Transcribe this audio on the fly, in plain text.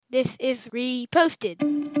This is reposted.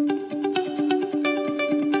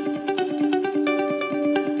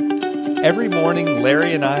 Every morning,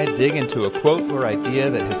 Larry and I dig into a quote or idea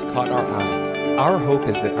that has caught our eye. Our hope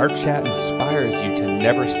is that our chat inspires you to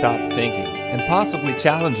never stop thinking and possibly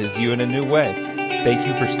challenges you in a new way. Thank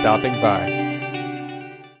you for stopping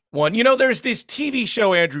by. One, you know, there's this TV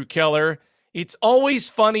show, Andrew Keller. It's Always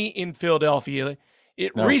Funny in Philadelphia.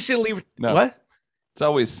 What? It's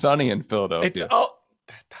Always Sunny in Philadelphia.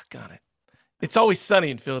 Got it. It's Always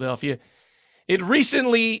Sunny in Philadelphia. It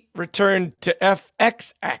recently returned to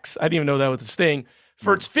FXX. I didn't even know that was a thing.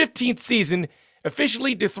 For its 15th season,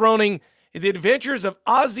 officially dethroning the adventures of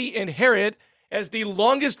Ozzie and Harriet as the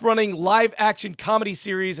longest-running live-action comedy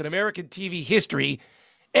series in American TV history.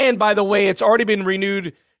 And by the way, it's already been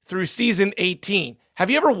renewed through season 18. Have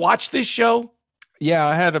you ever watched this show? Yeah,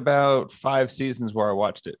 I had about 5 seasons where I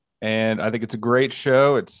watched it, and I think it's a great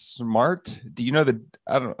show. It's smart. Do you know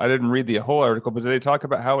I didn't read the whole article, but did they talk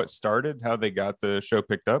about how it started, how they got the show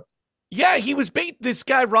picked up? Yeah, he was this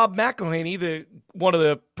guy, Rob McElhenney, one of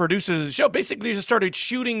the producers of the show, basically just started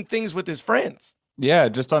shooting things with his friends. Yeah,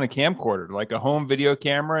 just on a camcorder, like a home video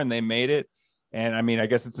camera, and they made it. And I mean, I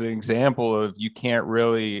guess it's an example of you can't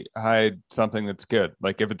really hide something that's good.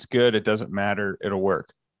 Like if it's good, it doesn't matter. It'll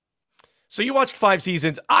work. So you watched 5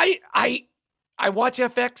 seasons. I watch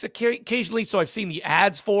FX occasionally, so I've seen the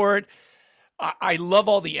ads for it. I love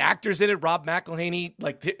all the actors in it. Rob McElhenney,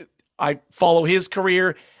 I follow his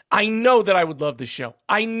career. I know that I would love this show.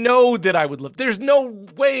 There's no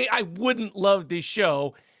way I wouldn't love this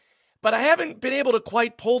show, but I haven't been able to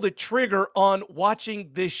quite pull the trigger on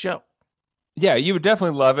watching this show. Yeah, you would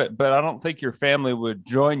definitely love it, but I don't think your family would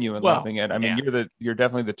join you in loving it. I mean, you're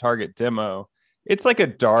definitely the target demo. It's like a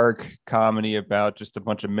dark comedy about just a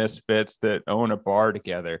bunch of misfits that own a bar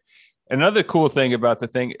together. Another cool thing about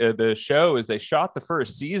the show is they shot the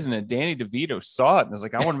first season and Danny DeVito saw it and was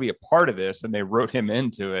like, I want to be a part of this. And they wrote him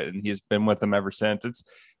into it and he's been with them ever since.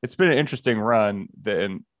 It's been an interesting run.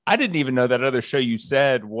 And I didn't even know that other show you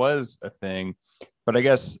said was a thing, but I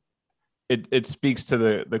guess it speaks to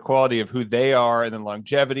the quality of who they are and the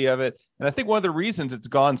longevity of it. And I think one of the reasons it's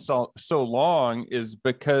gone so long is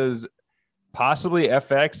because possibly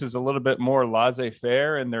FX is a little bit more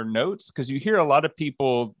laissez-faire in their notes, because you hear a lot of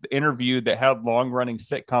people interviewed that had long-running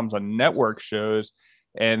sitcoms on network shows,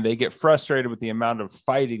 and they get frustrated with the amount of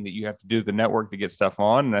fighting that you have to do the network to get stuff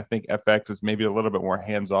on. And I think FX is maybe a little bit more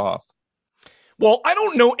hands-off. Well, I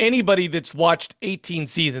don't know anybody that's watched 18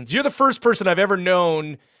 seasons. You're the first person I've ever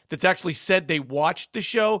known that's actually said they watched the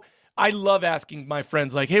show. I love asking my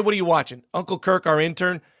friends, like, hey, what are you watching? Uncle Kirk, our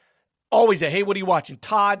intern, always say, hey, what are you watching?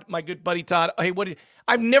 Todd, my good buddy Todd, hey,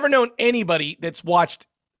 I've never known anybody that's watched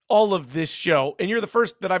all of this show, and you're the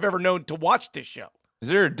first that I've ever known to watch this show. Is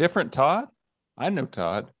there a different Todd? I know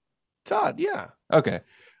Todd. Todd, yeah. Okay.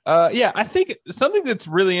 Yeah, I think something that's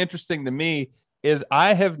really interesting to me is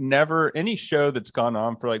I have never, any show that's gone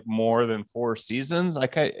on for like more than 4 seasons,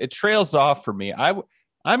 it trails off for me.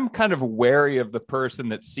 I'm kind of wary of the person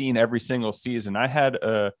that's seen every single season. I had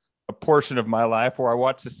a portion of my life where I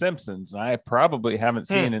watched The Simpsons, and I probably haven't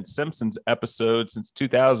seen a Simpsons episode since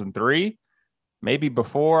 2003, maybe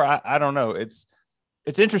before. I don't know. It's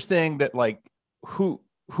interesting that like who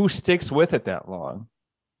sticks with it that long,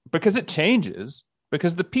 because it changes,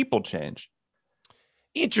 because the people change.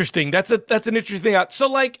 Interesting. That's an interesting thing. So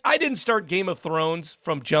like I didn't start Game of Thrones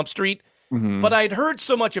from Jump Street. Mm-hmm. But I'd heard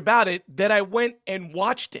so much about it that I went and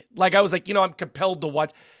watched it. Like I was like, I'm compelled to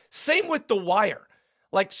watch. Same with The Wire.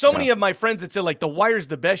 Like so many of my friends that said like The Wire's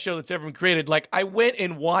the best show that's ever been created. Like I went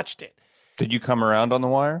and watched it. Did you come around on The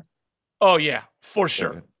Wire? Oh yeah, for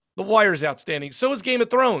sure. Okay. The Wire's outstanding. So is Game of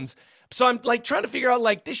Thrones. So I'm like trying to figure out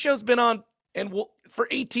like this show's been on for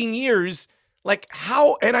 18 years. Like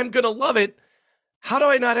how, and I'm going to love it. How do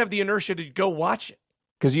I not have the inertia to go watch it?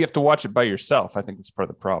 Because you have to watch it by yourself. I think that's part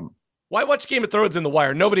of the problem. Why watch Game of Thrones and The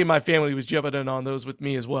Wire? Nobody in my family was jumping in on those with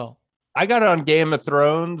me as well. I got on Game of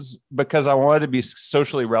Thrones because I wanted to be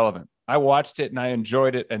socially relevant. I watched it and I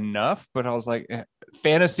enjoyed it enough, but I was like,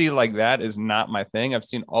 fantasy like that is not my thing. I've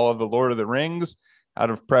seen all of the Lord of the Rings out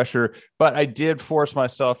of pressure, but I did force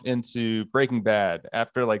myself into Breaking Bad.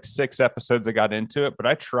 After like 6 episodes, I got into it, but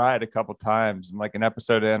I tried a couple times, and like an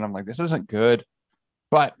episode in, I'm like, this isn't good,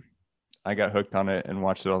 but I got hooked on it and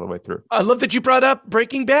watched it all the way through. I love that you brought up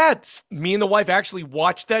Breaking Bad. Me and the wife actually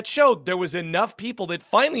watched that show. There was enough people that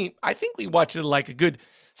finally, I think we watched it like a good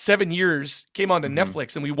 7 years, came onto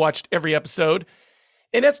Netflix, and we watched every episode.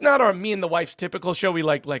 And that's not me and the wife's typical show. We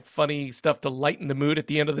like funny stuff to lighten the mood at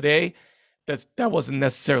the end of the day. That wasn't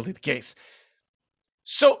necessarily the case.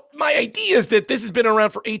 So my idea is that this has been around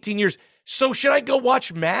for 18 years. So should I go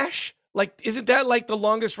watch MASH? Like, isn't that like the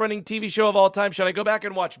longest running TV show of all time? Should I go back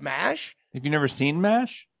and watch MASH? Have you never seen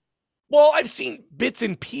MASH? Well, I've seen bits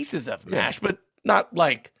and pieces of MASH, but not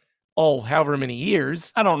like, however many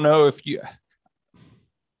years. I don't know if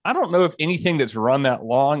anything that's run that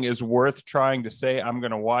long is worth trying to say I'm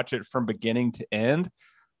going to watch it from beginning to end.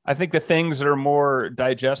 I think the things that are more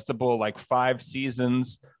digestible, like 5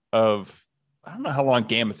 seasons of, I don't know how long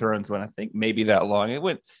Game of Thrones went. I think maybe that long. It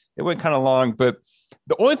went kind of long, but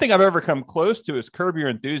the only thing I've ever come close to is Curb Your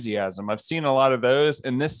Enthusiasm. I've seen a lot of those,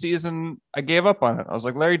 and this season I gave up on it. I was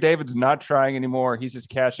like, Larry David's not trying anymore. He's just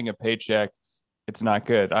cashing a paycheck. It's not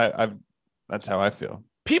good. That's how I feel.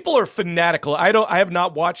 People are fanatical. I have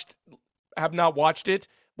not watched it.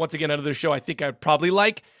 Once again, another show I think I'd probably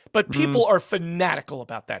like, but people are fanatical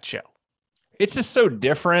about that show. It's just so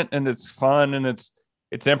different, and it's fun, and it's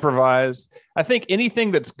improvised. I think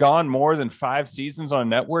anything that's gone more than 5 seasons on a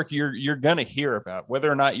network, you're going to hear about.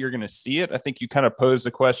 Whether or not you're going to see it, I think you kind of posed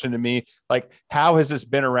the question to me, like, how has this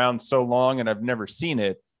been around so long and I've never seen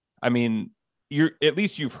it? I mean, at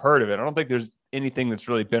least you've heard of it. I don't think there's anything that's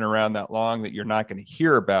really been around that long that you're not going to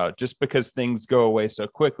hear about, just because things go away so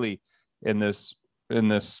quickly in this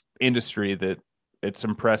industry that it's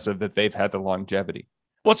impressive that they've had the longevity.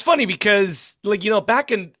 Well, it's funny because, like,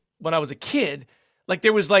 back when I was a kid, like,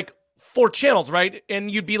 there was like 4 channels, right? And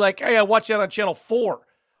you'd be like, hey, I watch that on channel 4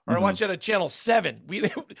 or I watch that on channel 7.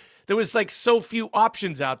 There was like so few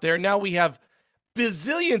options out there. Now we have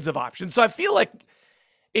bazillions of options. So I feel like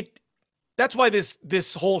that's why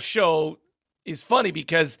this whole show is funny,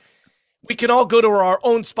 because we can all go to our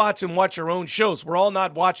own spots and watch our own shows. We're all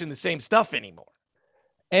not watching the same stuff anymore.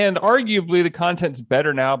 And arguably the content's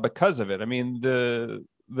better now because of it. I mean, the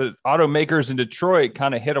automakers in Detroit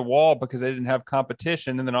kind of hit a wall because they didn't have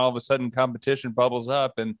competition. And then all of a sudden competition bubbles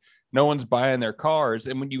up and no one's buying their cars.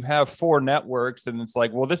 And when you have 4 networks and it's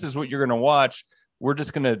like, well, this is what you're going to watch, we're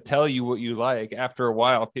just going to tell you what you like. After a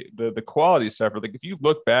while, the quality suffered. Like, if you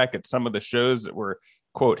look back at some of the shows that were,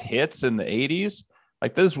 quote, hits in the 80s,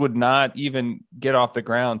 like, those would not even get off the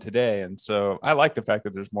ground today. And so I like the fact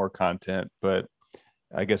that there's more content, but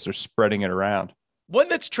I guess they're spreading it around. One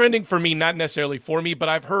that's trending for me, not necessarily for me, but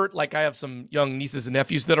I've heard, like, I have some young nieces and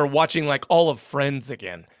nephews that are watching like all of Friends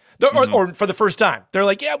again, or for the first time. They're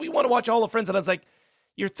like, yeah, we want to watch all of Friends. And I was like,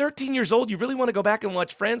 you're 13 years old. You really want to go back and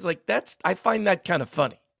watch Friends? Like, I find that kind of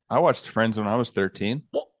funny. I watched Friends when I was 13.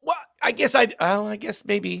 Well, I guess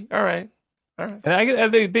maybe. All right.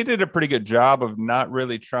 And they did a pretty good job of not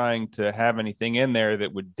really trying to have anything in there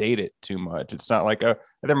that would date it too much. It's not like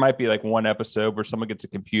there might be like one episode where someone gets a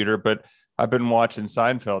computer, but I've been watching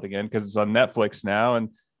Seinfeld again because it's on Netflix now, and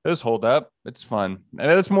those hold up. It's fun,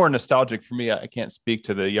 and it's more nostalgic for me. I can't speak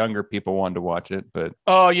to the younger people wanting to watch it, but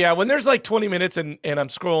oh yeah, when there's like 20 minutes and I'm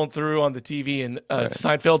scrolling through on the TV and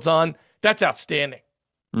Seinfeld's on, that's outstanding.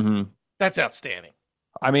 That's outstanding.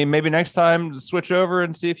 I mean, maybe next time switch over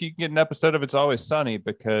and see if you can get an episode of It's Always Sunny,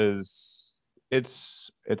 because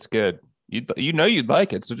it's good. You'd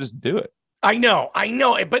like it, so just do it. I know,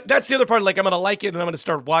 but that's the other part. Like, I'm going to like it, and I'm going to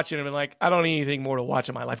start watching it, and like, I don't need anything more to watch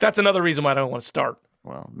in my life. That's another reason why I don't want to start.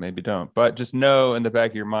 Well, maybe don't, but just know in the back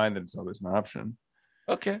of your mind that it's always an option.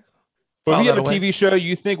 Okay. But if you have a TV show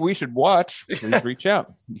you think we should watch, please reach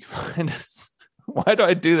out. You find us. Why do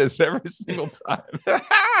I do this every single time?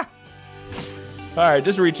 All right,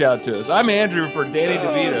 just reach out to us. I'm Andrew for Danny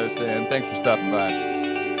DeVito saying thanks for stopping by.